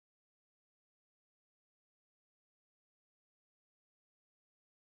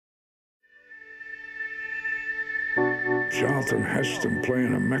Charlton Heston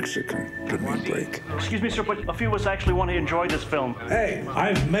playing a Mexican to me, Blake. Excuse me, sir, but a few of us actually want to enjoy this film. Hey,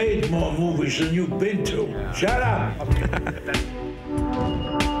 I've made more movies than you've been to. Shut up!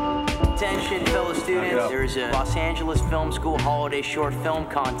 Attention, fellow students. There's a Los Angeles Film School Holiday Short Film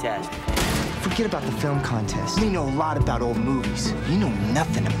Contest. Forget about the film contest. You know a lot about old movies. You know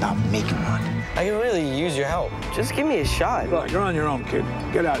nothing about making one. I can really use your help. Just give me a shot. Look, you're on your own, kid.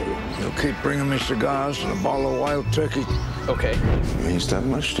 Get out of here. You'll keep bringing me cigars and a bottle of wild turkey. Okay. It means that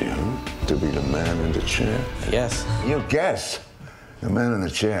much to you, huh? To be the man in the chair? Yes. You guess. The man in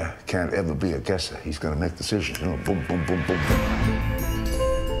the chair can't ever be a guesser. He's gonna make decisions. You know, boom, boom, boom, boom.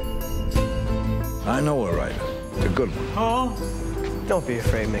 I know a writer. It's a good one. Oh? Don't be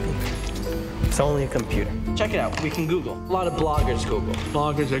afraid, Mickey. It's only a computer. Check it out. We can Google. A lot of bloggers Google.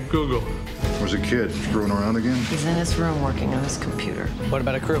 Bloggers at Google. Was a kid screwing around again? He's in his room working on his computer. What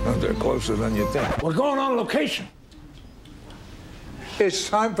about a crew? Well, they're closer than you think. We're going on location. It's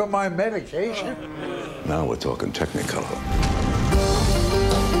time for my medication. Now we're talking Technicolor.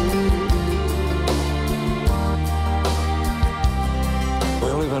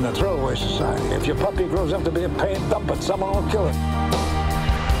 We live in a throwaway society. If your puppy grows up to be a paying dump, but someone will kill it.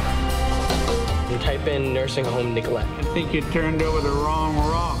 You type in nursing home neglect. I think you turned over the wrong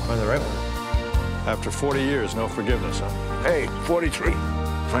rock. Or the right one. After 40 years, no forgiveness, huh? Hey, 43.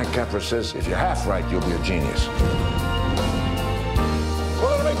 Frank Capra says if you're half right, you'll be a genius.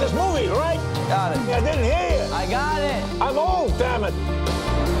 We're gonna make this movie, right? Got it. I didn't hear you. I got it. I'm old, damn it.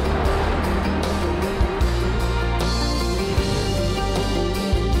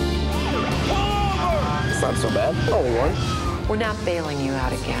 It's not so bad. Only one. We're not bailing you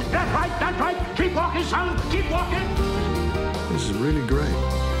out again. That's right, that's right. Keep walking, son. Keep walking. This is really great.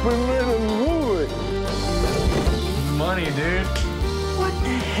 We made a movie. Money, dude. What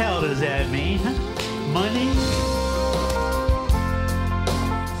the hell does that mean, huh? Money?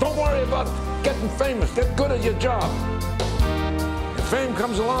 Don't worry about getting famous. Get good at your job. If fame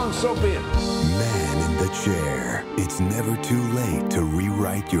comes along, so be it. Man in the Chair. It's never too late to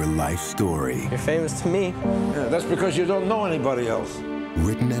rewrite your life story. You're famous to me. Yeah, that's because you don't know anybody else.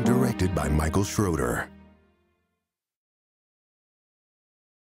 Written and directed by Michael Schroeder.